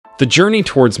The journey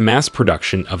towards mass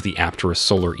production of the Aptera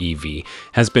solar EV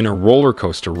has been a roller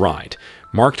coaster ride,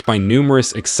 marked by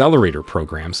numerous accelerator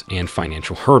programs and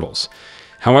financial hurdles.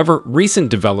 However, recent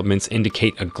developments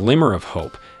indicate a glimmer of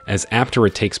hope as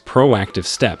Aptera takes proactive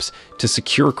steps to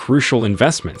secure crucial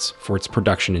investments for its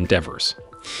production endeavors.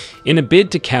 In a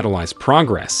bid to catalyze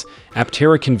progress,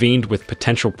 Aptera convened with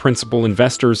potential principal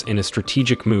investors in a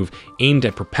strategic move aimed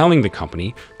at propelling the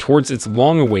company towards its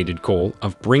long-awaited goal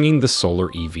of bringing the solar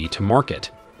EV to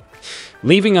market.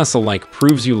 Leaving us a like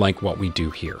proves you like what we do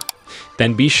here.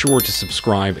 Then be sure to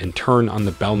subscribe and turn on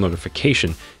the bell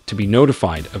notification to be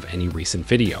notified of any recent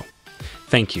video.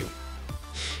 Thank you.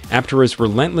 Aptera's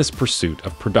relentless pursuit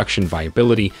of production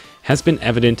viability has been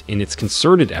evident in its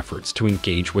concerted efforts to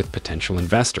engage with potential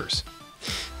investors.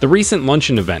 The recent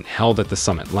luncheon event held at the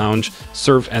Summit Lounge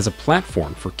served as a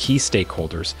platform for key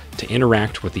stakeholders to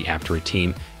interact with the Aptera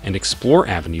team and explore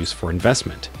avenues for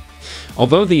investment.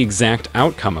 Although the exact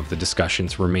outcome of the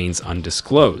discussions remains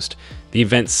undisclosed, the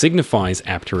event signifies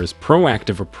Aptera's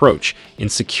proactive approach in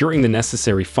securing the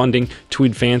necessary funding to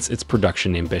advance its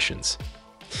production ambitions.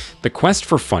 The quest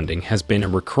for funding has been a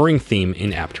recurring theme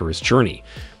in Aptera's journey,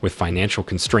 with financial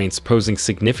constraints posing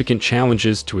significant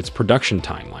challenges to its production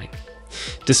timeline.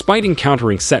 Despite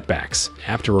encountering setbacks,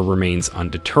 Aptera remains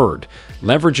undeterred,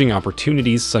 leveraging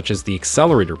opportunities such as the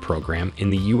Accelerator program in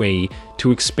the UAE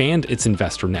to expand its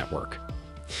investor network.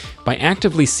 By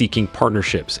actively seeking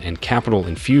partnerships and capital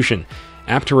infusion,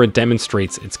 Aptera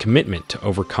demonstrates its commitment to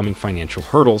overcoming financial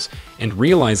hurdles and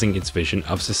realizing its vision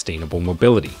of sustainable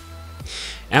mobility.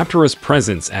 Aptera's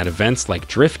presence at events like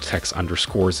DriftTech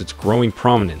underscores its growing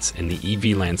prominence in the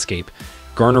EV landscape,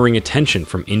 garnering attention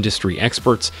from industry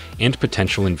experts and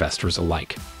potential investors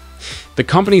alike. The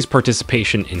company's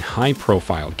participation in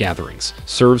high-profile gatherings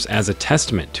serves as a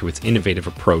testament to its innovative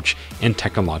approach and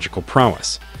technological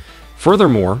prowess.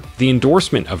 Furthermore, the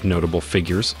endorsement of notable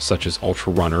figures such as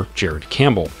ultra-runner Jared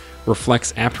Campbell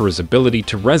reflects Aptera's ability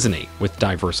to resonate with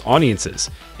diverse audiences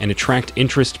and attract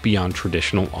interest beyond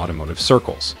traditional automotive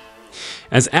circles.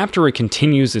 As Aptera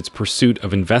continues its pursuit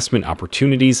of investment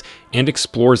opportunities and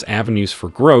explores avenues for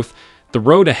growth, the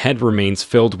road ahead remains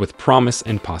filled with promise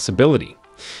and possibility.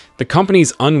 The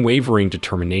company's unwavering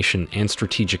determination and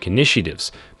strategic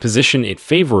initiatives position it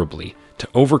favorably to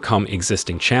overcome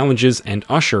existing challenges and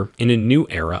usher in a new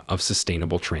era of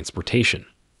sustainable transportation.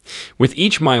 With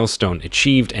each milestone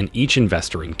achieved and each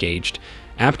investor engaged,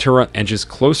 Aptera edges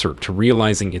closer to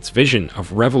realizing its vision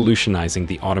of revolutionizing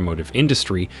the automotive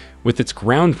industry with its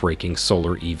groundbreaking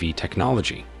solar EV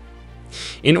technology.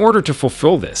 In order to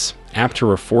fulfill this,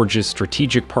 Aptera forges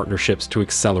strategic partnerships to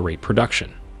accelerate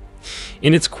production.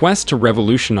 In its quest to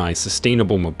revolutionize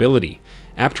sustainable mobility,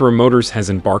 Aptera Motors has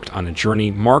embarked on a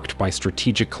journey marked by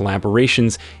strategic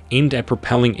collaborations aimed at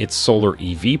propelling its solar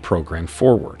EV program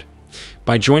forward.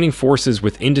 By joining forces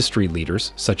with industry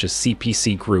leaders such as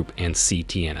CPC Group and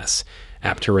CTNS,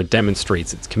 Aptera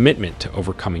demonstrates its commitment to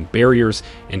overcoming barriers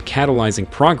and catalyzing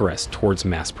progress towards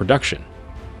mass production.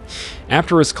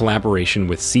 Aptera's collaboration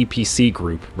with CPC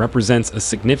Group represents a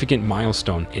significant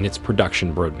milestone in its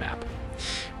production roadmap.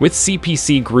 With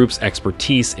CPC Group's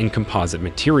expertise in composite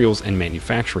materials and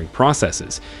manufacturing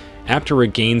processes,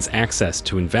 Aptera gains access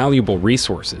to invaluable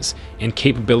resources and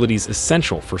capabilities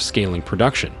essential for scaling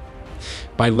production.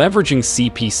 By leveraging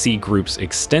CPC Group's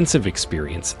extensive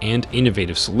experience and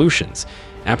innovative solutions,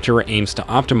 Aptera aims to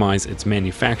optimize its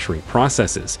manufacturing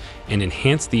processes and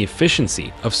enhance the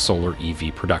efficiency of solar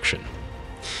EV production.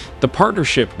 The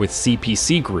partnership with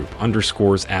CPC Group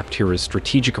underscores Aptera's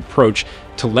strategic approach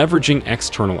to leveraging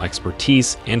external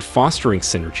expertise and fostering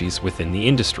synergies within the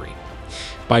industry.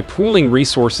 By pooling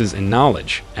resources and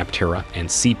knowledge, Aptera and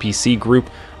CPC Group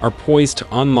are poised to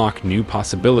unlock new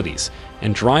possibilities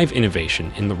and drive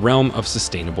innovation in the realm of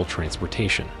sustainable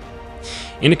transportation.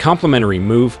 In a complementary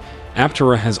move,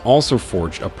 Aptera has also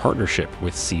forged a partnership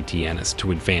with CTNS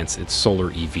to advance its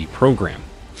solar EV program.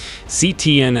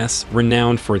 CTNS,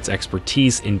 renowned for its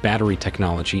expertise in battery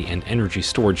technology and energy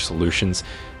storage solutions,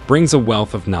 brings a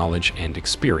wealth of knowledge and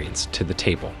experience to the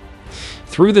table.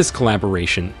 Through this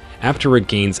collaboration, Aptera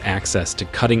gains access to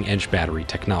cutting-edge battery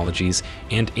technologies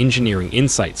and engineering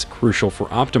insights crucial for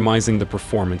optimizing the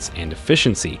performance and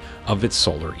efficiency of its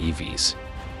solar EVs.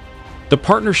 The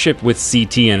partnership with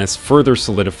CTNS further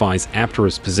solidifies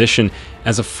Aptera's position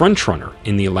as a frontrunner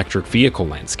in the electric vehicle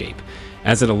landscape,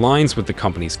 as it aligns with the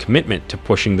company's commitment to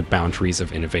pushing the boundaries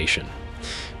of innovation.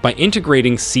 By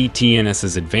integrating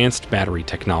CTNS's advanced battery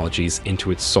technologies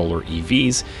into its solar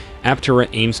EVs, Aptera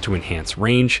aims to enhance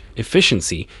range,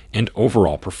 efficiency, and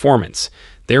overall performance,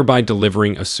 thereby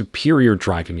delivering a superior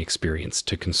driving experience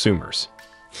to consumers.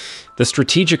 The The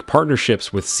strategic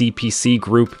partnerships with CPC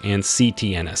Group and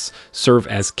CTNS serve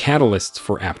as catalysts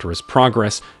for Aptera's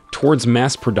progress towards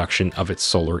mass production of its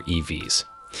solar EVs.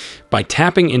 By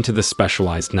tapping into the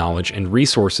specialized knowledge and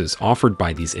resources offered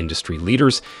by these industry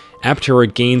leaders,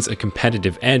 Aptera gains a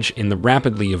competitive edge in the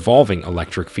rapidly evolving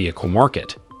electric vehicle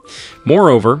market.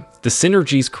 Moreover, the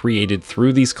synergies created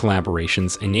through these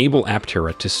collaborations enable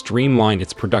Aptera to streamline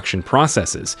its production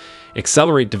processes,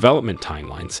 accelerate development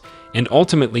timelines, and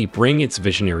ultimately bring its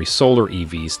visionary solar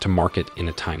EVs to market in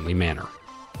a timely manner.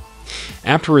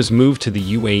 Aptera's move to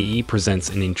the UAE presents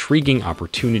an intriguing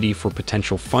opportunity for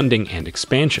potential funding and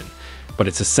expansion, but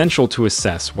it's essential to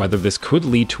assess whether this could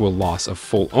lead to a loss of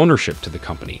full ownership to the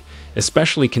company,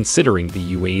 especially considering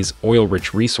the UAE's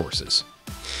oil-rich resources.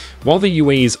 While the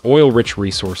UAE's oil-rich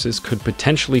resources could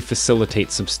potentially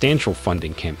facilitate substantial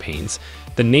funding campaigns,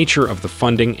 the nature of the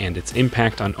funding and its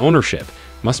impact on ownership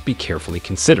must be carefully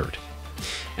considered.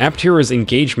 Aptera's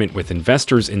engagement with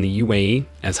investors in the UAE,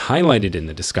 as highlighted in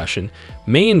the discussion,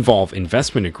 may involve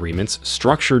investment agreements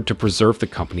structured to preserve the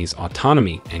company's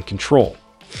autonomy and control.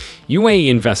 UAE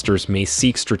investors may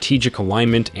seek strategic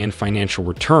alignment and financial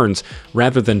returns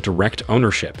rather than direct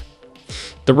ownership.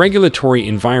 The regulatory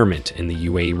environment in the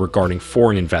UAE regarding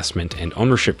foreign investment and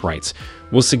ownership rights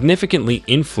will significantly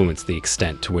influence the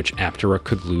extent to which Aptera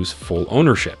could lose full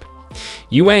ownership.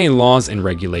 UAE laws and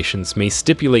regulations may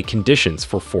stipulate conditions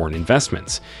for foreign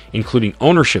investments, including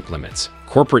ownership limits,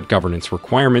 corporate governance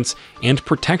requirements, and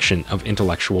protection of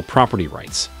intellectual property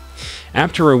rights.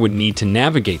 Aptera would need to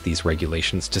navigate these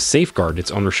regulations to safeguard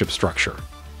its ownership structure.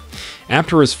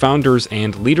 Aptera's founders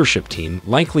and leadership team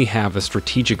likely have a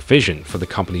strategic vision for the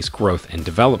company's growth and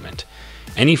development.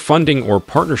 Any funding or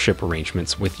partnership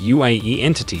arrangements with UAE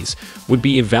entities would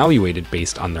be evaluated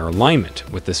based on their alignment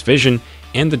with this vision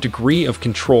and the degree of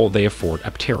control they afford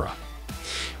Aptera.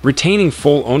 Retaining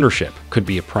full ownership could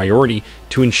be a priority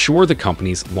to ensure the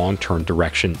company's long-term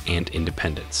direction and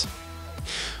independence.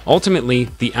 Ultimately,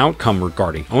 the outcome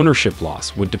regarding ownership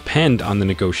loss would depend on the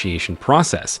negotiation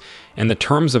process and the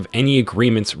terms of any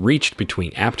agreements reached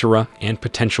between Aptera and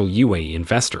potential UAE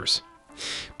investors.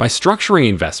 By structuring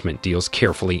investment deals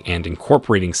carefully and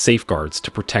incorporating safeguards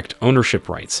to protect ownership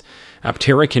rights,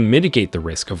 Aptera can mitigate the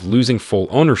risk of losing full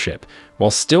ownership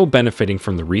while still benefiting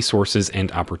from the resources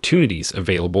and opportunities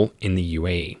available in the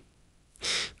UAE.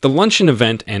 The luncheon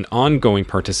event and ongoing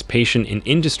participation in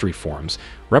industry forums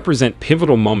represent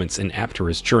pivotal moments in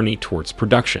Aptera's journey towards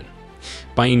production.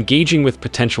 By engaging with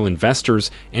potential investors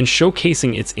and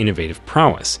showcasing its innovative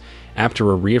prowess,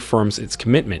 Aptera reaffirms its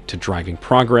commitment to driving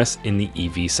progress in the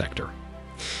EV sector.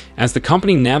 As the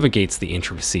company navigates the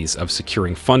intricacies of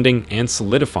securing funding and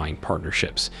solidifying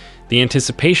partnerships, the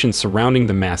anticipation surrounding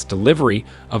the mass delivery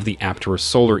of the Aptera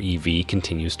solar EV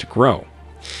continues to grow.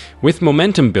 With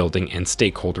momentum building and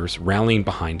stakeholders rallying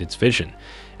behind its vision,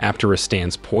 Aptera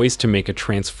stands poised to make a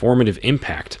transformative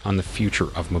impact on the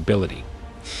future of mobility.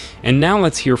 And now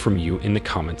let's hear from you in the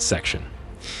comments section.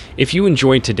 If you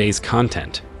enjoyed today's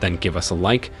content, then give us a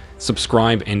like,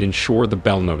 subscribe, and ensure the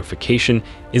bell notification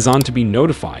is on to be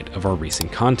notified of our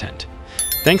recent content.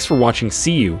 Thanks for watching.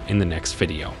 See you in the next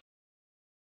video.